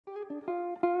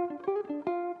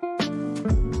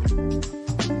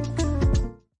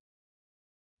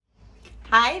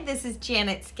Hi, this is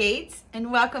Janet Skates,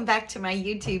 and welcome back to my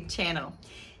YouTube channel.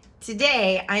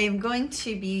 Today, I am going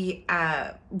to be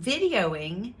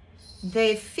videoing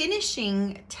the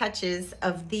finishing touches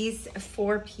of these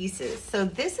 4 pieces. So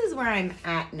this is where I'm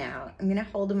at now. I'm gonna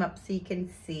hold them up so you can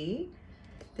see.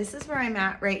 This is where I'm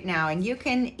at right now, and you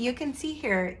can see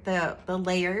here the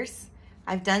layers.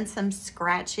 I've done some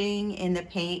scratching in the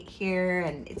paint here,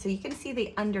 and so you can see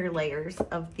the under layers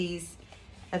of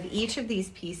each of these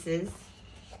pieces.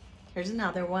 Here's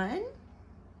another one.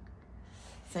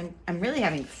 So I'm really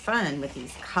having fun with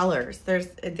these colors.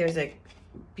 There's a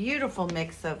beautiful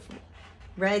mix of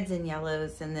reds and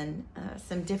yellows, and then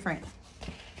some different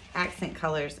accent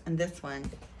colors. And this one,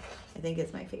 I think,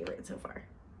 is my favorite so far.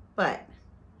 But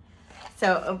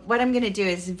so what I'm gonna do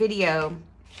is video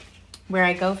where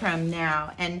I go from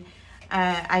now, and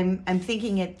I'm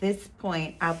thinking at this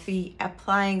point I'll be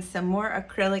applying some more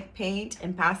acrylic paint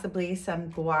and possibly some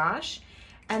gouache.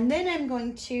 And then I'm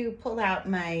going to pull out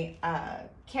my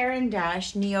Caran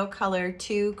d'Ache Neo Color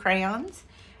 2 crayons,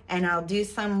 and I'll do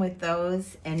some with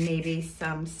those and maybe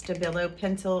some Stabilo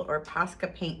pencil or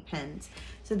Posca paint pens.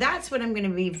 So that's what I'm going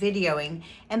to be videoing.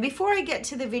 And before I get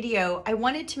to the video, I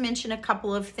wanted to mention a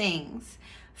couple of things.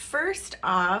 First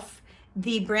off,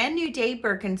 the Brand New Day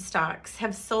Birkenstocks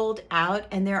have sold out,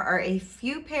 and there are a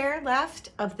few pair left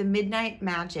of the Midnight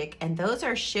Magic, and those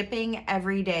are shipping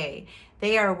every day.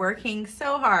 They are working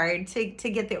so hard to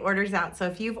get the orders out. So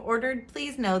if you've ordered,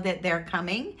 please know that they're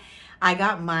coming. I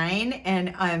got mine,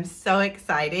 and I'm so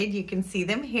excited. You can see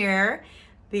them here.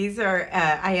 These are,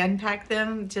 I unpacked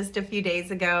them just a few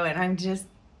days ago, and I'm just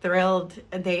thrilled.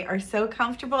 They are so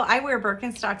comfortable. I wear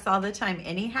Birkenstocks all the time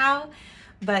anyhow,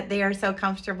 but they are so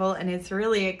comfortable, and it's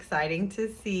really exciting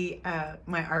to see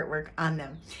my artwork on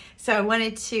them. So I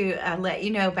wanted to let you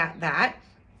know about that.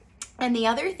 And the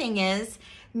other thing is,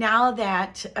 now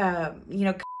that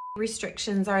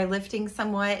restrictions are lifting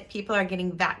somewhat, people are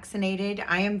getting vaccinated.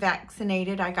 I am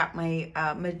vaccinated. I got my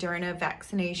Moderna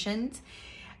vaccinations.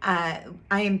 I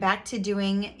am back to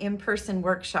doing in-person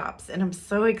workshops, and I'm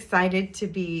so excited to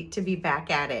be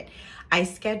back at it. I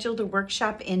scheduled a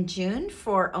workshop in June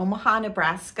for Omaha,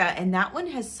 Nebraska, and that one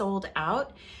has sold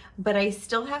out, but I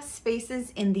still have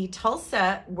spaces in the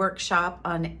Tulsa workshop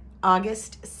on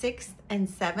August 6th and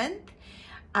 7th.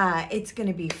 It's going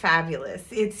to be fabulous.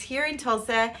 It's here in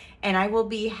Tulsa, and I will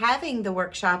be having the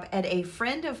workshop at a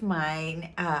friend of mine.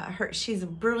 She's a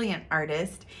brilliant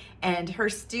artist, and her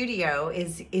studio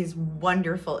is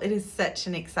wonderful. It is such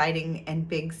an exciting and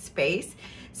big space.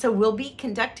 So we'll be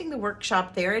conducting the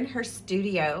workshop there in her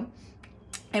studio,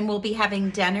 and we'll be having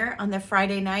dinner on the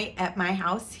Friday night at my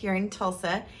house here in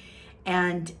Tulsa.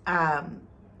 And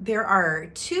there are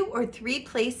 2 or 3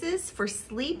 places for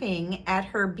sleeping at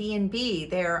her B&B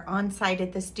there on site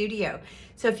at the studio.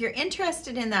 So if you're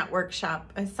interested in that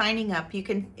workshop, signing up, you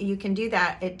can do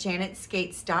that at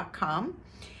janetkayeskates.com,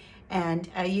 and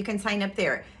you can sign up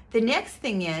there. The next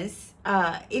thing is,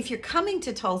 if you're coming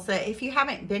to Tulsa, if you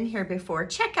haven't been here before,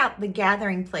 check out the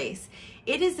Gathering Place.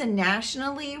 It is a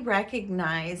nationally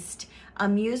recognized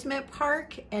amusement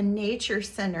park and nature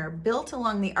center built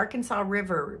along the Arkansas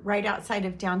River right outside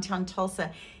of downtown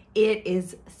Tulsa. It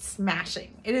is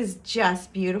smashing. It is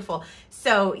just beautiful.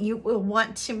 So you will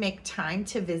want to make time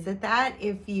to visit that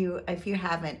if you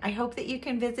haven't. I hope that you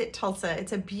can visit Tulsa.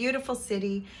 It's a beautiful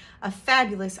city, a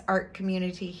fabulous art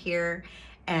community here,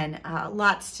 and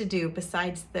lots to do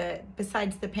besides the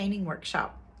painting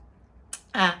workshop.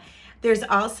 There's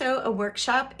also a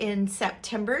workshop in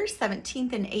September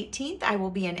 17th and 18th. I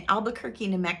will be in Albuquerque,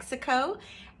 New Mexico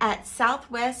at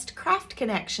Southwest Craft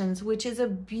Connections, which is a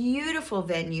beautiful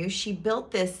venue. She built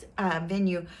this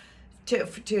venue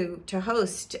to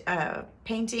host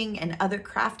painting and other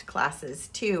craft classes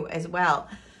too as well.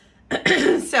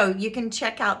 So you can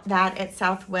check out that at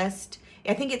Southwest.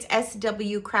 I think it's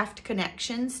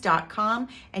swcraftconnections.com,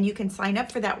 and you can sign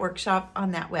up for that workshop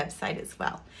on that website as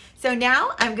well. So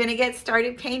now I'm going to get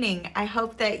started painting. I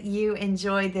hope that you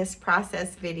enjoy this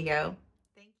process video.